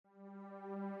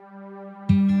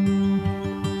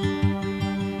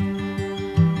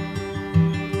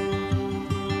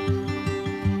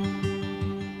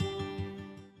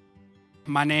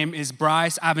My name is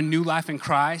Bryce. I have a new life in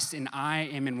Christ, and I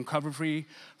am in recovery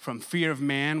from fear of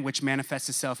man, which manifests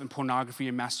itself in pornography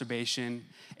and masturbation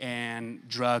and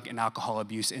drug and alcohol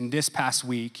abuse. And this past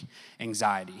week,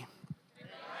 anxiety.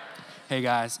 Hey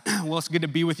guys, well, it's good to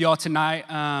be with y'all tonight.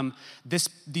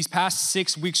 These past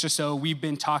 6 weeks or so, we've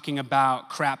been talking about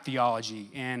crap theology.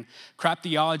 And crap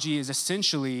theology is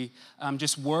essentially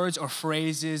just words or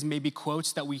phrases, maybe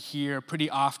quotes that we hear pretty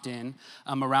often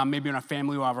around maybe in our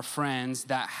family or our friends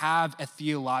that have a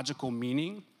theological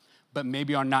meaning, but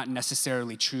maybe are not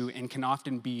necessarily true and can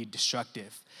often be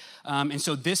destructive. And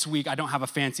so this week, I don't have a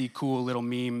fancy, cool little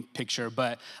meme picture,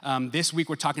 but this week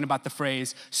we're talking about the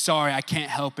phrase, sorry, I can't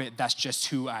help it, that's just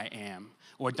who I am,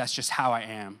 or that's just how I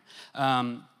am.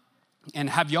 And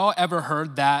have y'all ever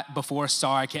heard that before?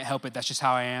 Sorry, I can't help it, that's just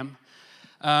how I am.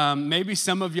 Maybe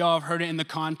some of y'all have heard it in the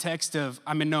context of,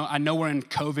 I know we're in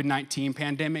COVID-19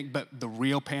 pandemic, but the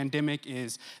real pandemic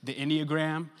is the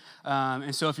Enneagram.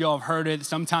 And so if y'all have heard it,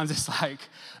 sometimes it's like,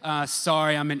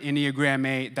 sorry, I'm an Enneagram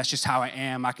 8, that's just how I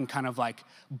am. I can kind of like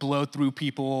blow through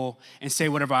people and say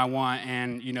whatever I want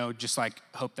and, just like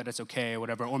hope that it's okay or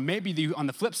whatever. Or maybe on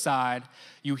the flip side,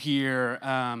 you hear,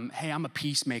 hey, I'm a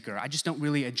peacemaker. I just don't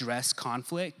really address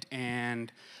conflict.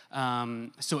 And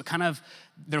so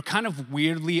they're kind of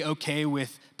weirdly okay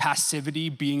with passivity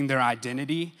being their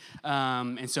identity.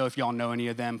 And so if y'all know any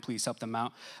of them, please help them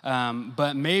out.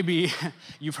 But maybe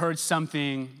you've heard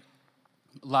something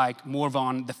like more of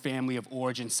on the family of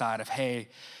origin side of, hey,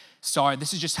 sorry,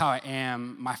 this is just how I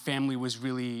am. My family was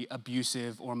really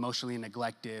abusive or emotionally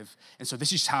neglective. And so this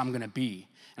is just how I'm gonna be.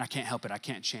 And I can't help it, I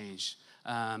can't change.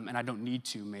 And I don't need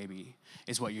to, maybe,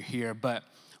 is what you hear. But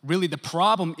really, the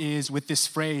problem is with this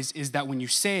phrase is that when you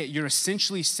say it, you're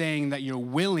essentially saying that you're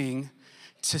willing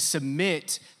to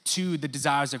submit to the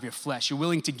desires of your flesh. You're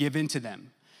willing to give in to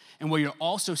them. And what you're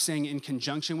also saying in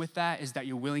conjunction with that is that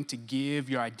you're willing to give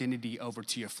your identity over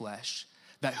to your flesh.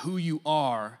 That who you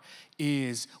are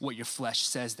is what your flesh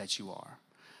says that you are.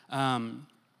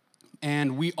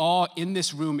 And we all in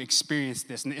this room experience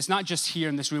this. And it's not just here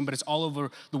in this room, but it's all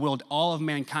over the world. All of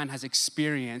mankind has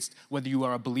experienced, whether you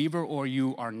are a believer or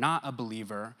you are not a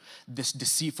believer, this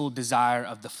deceitful desire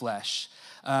of the flesh.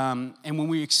 And when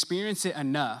we experience it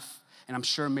enough, and I'm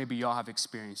sure maybe y'all have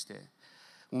experienced it,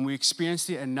 when we experience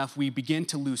it enough, we begin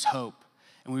to lose hope.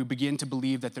 And we begin to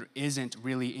believe that there isn't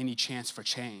really any chance for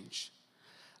change.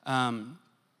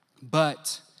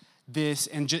 But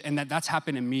that's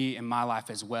happened to me in my life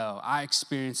as well. I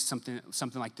experienced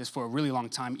something like this for a really long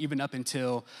time, even up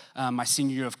until my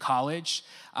senior year of college.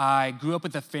 I grew up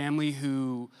with a family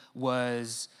who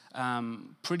was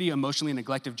pretty emotionally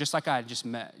neglective, just like I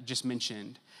just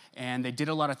mentioned. And they did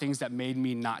a lot of things that made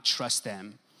me not trust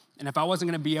them. And if I wasn't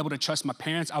gonna be able to trust my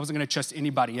parents, I wasn't gonna trust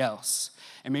anybody else.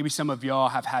 And maybe some of y'all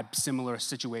have had similar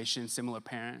situations, similar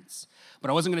parents.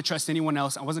 But I wasn't gonna trust anyone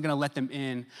else. I wasn't gonna let them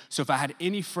in. So if I had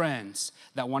any friends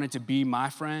that wanted to be my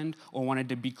friend or wanted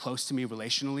to be close to me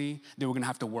relationally, they were gonna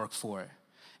have to work for it.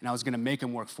 And I was gonna make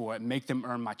them work for it, make them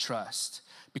earn my trust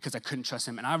because I couldn't trust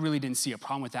them. And I really didn't see a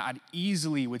problem with that. I'd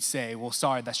easily would say, well,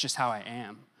 sorry, that's just how I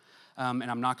am.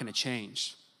 And I'm not gonna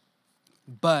change.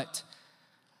 But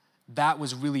that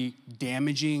was really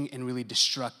damaging and really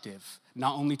destructive,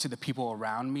 not only to the people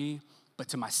around me, but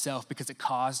to myself, because it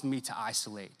caused me to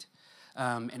isolate.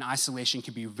 And isolation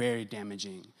can be very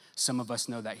damaging. Some of us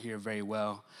know that here very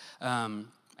well. And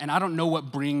I don't know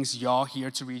what brings y'all here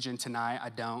to Region tonight. I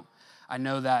don't. I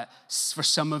know that for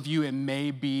some of you, it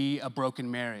may be a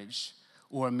broken marriage,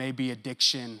 or it may be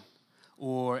addiction,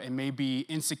 or it may be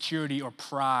insecurity or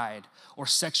pride or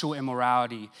sexual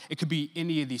immorality. It could be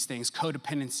any of these things,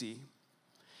 codependency.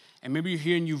 And maybe you're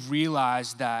here and you've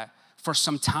realized that for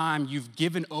some time you've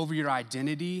given over your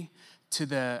identity to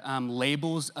the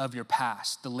labels of your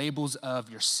past, the labels of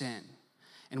your sin,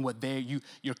 and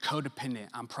you're codependent.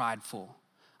 I'm prideful.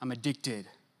 I'm addicted.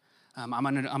 I'm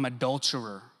an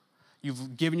adulterer.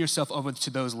 You've given yourself over to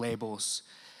those labels.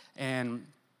 And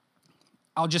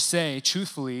I'll just say,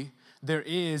 truthfully, there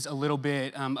is a little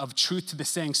bit of truth to the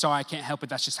saying, sorry, I can't help it,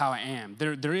 that's just how I am.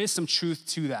 There is some truth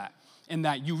to that, in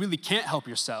that you really can't help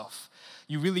yourself.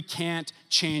 You really can't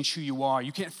change who you are.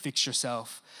 You can't fix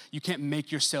yourself. You can't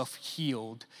make yourself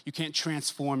healed. You can't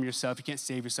transform yourself. You can't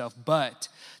save yourself, but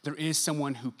there is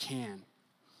someone who can.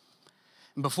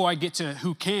 And before I get to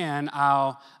who can,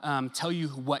 I'll tell you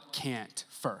what can't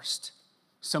first.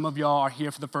 Some of y'all are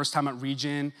here for the first time at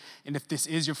Region, and if this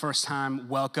is your first time,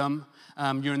 welcome.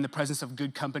 You're in the presence of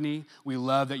good company. We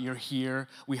love that you're here.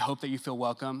 We hope that you feel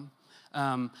welcome.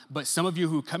 But some of you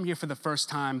who come here for the first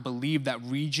time believe that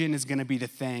Region is gonna be the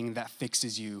thing that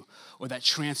fixes you or that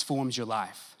transforms your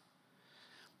life.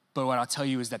 But what I'll tell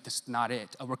you is that this is not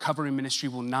it. A recovery ministry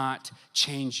will not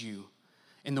change you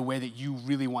in the way that you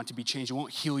really want to be changed. It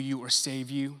won't heal you or save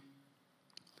you.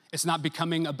 It's not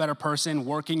becoming a better person,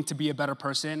 working to be a better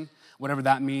person, whatever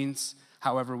that means,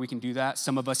 however we can do that.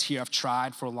 Some of us here have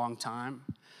tried for a long time.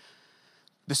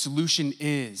 The solution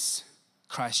is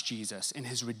Christ Jesus and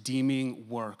his redeeming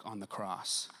work on the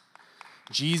cross.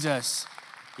 Jesus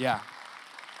is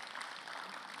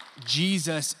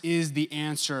the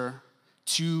answer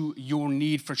to your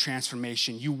need for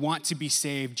transformation. You want to be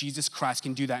saved, Jesus Christ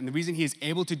can do that. And the reason he is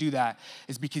able to do that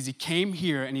is because he came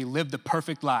here and he lived the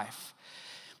perfect life.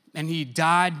 And he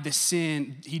died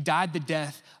the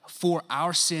death for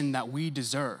our sin that we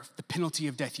deserve. The penalty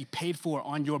of death he paid for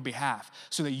on your behalf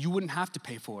so that you wouldn't have to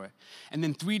pay for it. And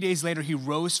then 3 days later, he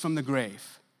rose from the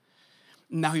grave.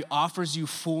 Now he offers you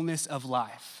fullness of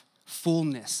life,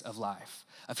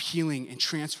 of healing and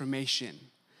transformation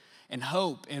and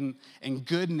hope and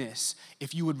goodness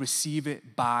if you would receive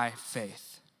it by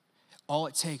faith. All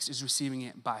it takes is receiving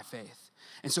it by faith.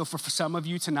 And so for some of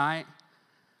you tonight,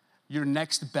 your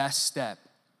next best step,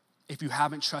 if you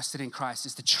haven't trusted in Christ,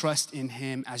 is to trust in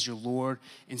him as your Lord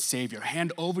and Savior.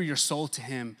 Hand over your soul to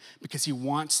him because he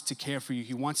wants to care for you.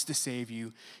 He wants to save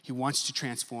you. He wants to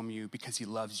transform you because he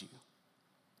loves you.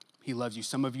 He loves you.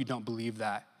 Some of you don't believe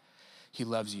that. He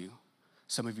loves you.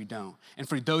 Some of you don't. And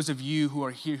for those of you who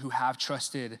are here who have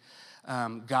trusted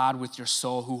God with your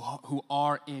soul, who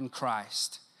are in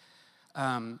Christ,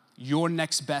 your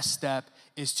next best step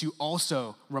is to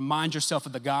also remind yourself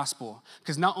of the gospel.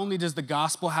 Because not only does the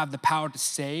gospel have the power to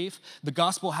save, the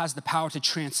gospel has the power to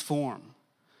transform.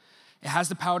 It has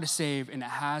the power to save and it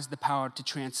has the power to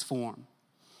transform.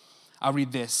 I'll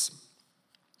read this.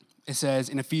 It says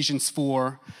in Ephesians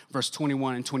 4, verse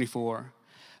 21 and 24,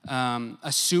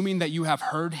 assuming that you have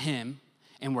heard him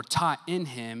and were taught in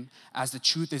him as the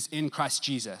truth is in Christ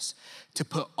Jesus, to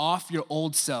put off your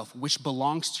old self, which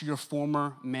belongs to your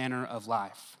former manner of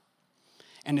life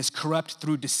and is corrupt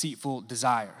through deceitful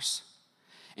desires,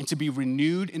 and to be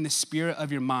renewed in the spirit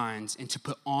of your minds, and to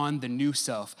put on the new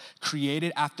self,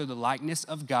 created after the likeness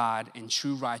of God in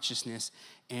true righteousness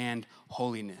and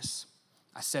holiness.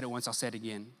 I said it once, I'll say it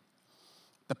again.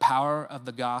 The power of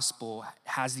the gospel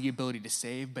has the ability to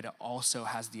save, but it also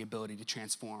has the ability to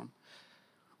transform.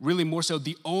 Really more so,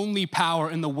 the only power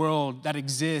in the world that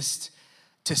exists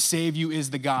to save you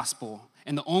is the gospel.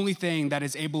 And the only thing that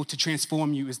is able to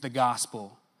transform you is the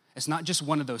gospel. It's not just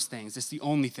one of those things, it's the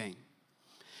only thing.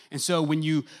 And so when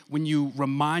you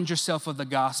remind yourself of the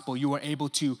gospel, you are able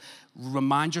to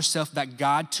remind yourself that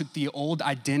God took the old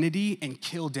identity and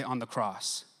killed it on the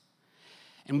cross.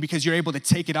 And because you're able to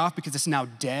take it off because it's now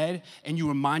dead, and you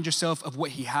remind yourself of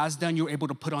what he has done, you're able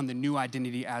to put on the new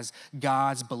identity as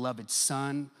God's beloved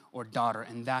son or daughter.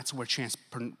 And that's where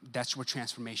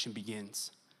transformation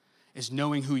begins, is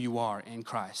knowing who you are in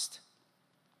Christ.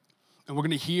 And we're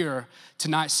gonna hear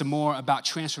tonight some more about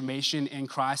transformation in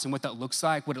Christ and what that looks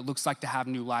like, what it looks like to have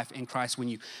new life in Christ when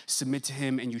you submit to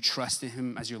him and you trust in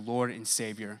him as your Lord and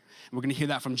Savior. And we're gonna hear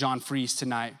that from John Fries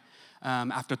tonight.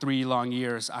 After 3 long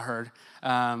years, I heard,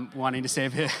 wanting to share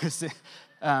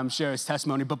his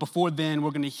testimony. But before then,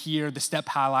 we're gonna hear the step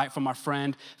highlight from our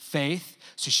friend, Faith.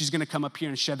 So she's gonna come up here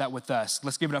and share that with us.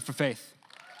 Let's give it up for Faith.